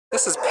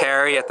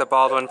Perry at the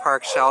Baldwin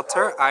Park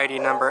Shelter, ID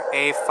number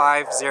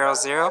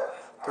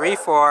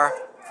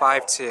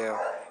A5003452.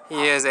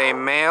 He is a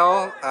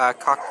male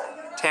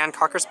tan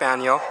Cocker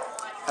Spaniel.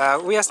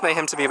 We estimate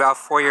him to be about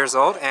 4 years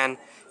old, and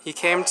he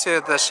came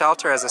to the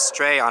shelter as a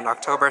stray on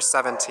October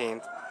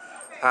 17th.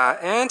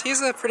 And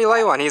he's a pretty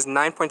light one. He's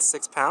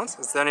 9.6 pounds.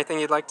 Is there anything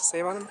you'd like to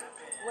say about him?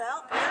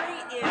 Well, Perry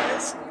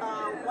is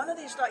one of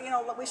these dogs, you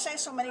know, we say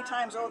so many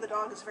times, oh, the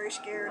dog is very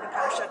scared and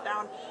kind of shut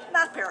down.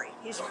 Not Perry.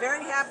 He's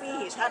very happy.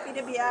 He's happy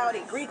to be out.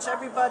 He greets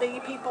everybody,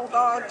 people,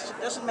 dogs,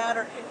 it doesn't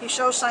matter. He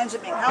shows signs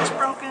of being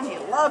housebroken. He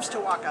loves to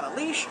walk on a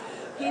leash.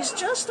 He's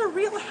just a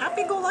real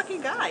happy-go-lucky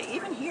guy,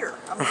 even here,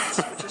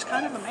 which is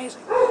kind of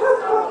amazing.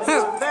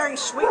 He's a very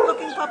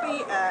sweet-looking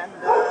puppy, and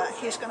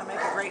he's going to make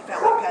a great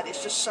family pet.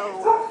 He's just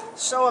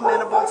so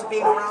amenable to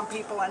being around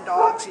people and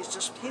dogs.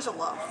 He's a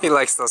love. He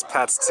likes those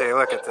pets too.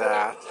 Look at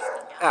that.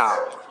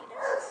 Oh.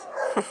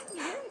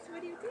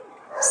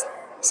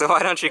 So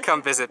why don't you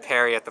come visit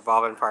Perry at the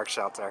Baldwin Park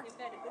Shelter?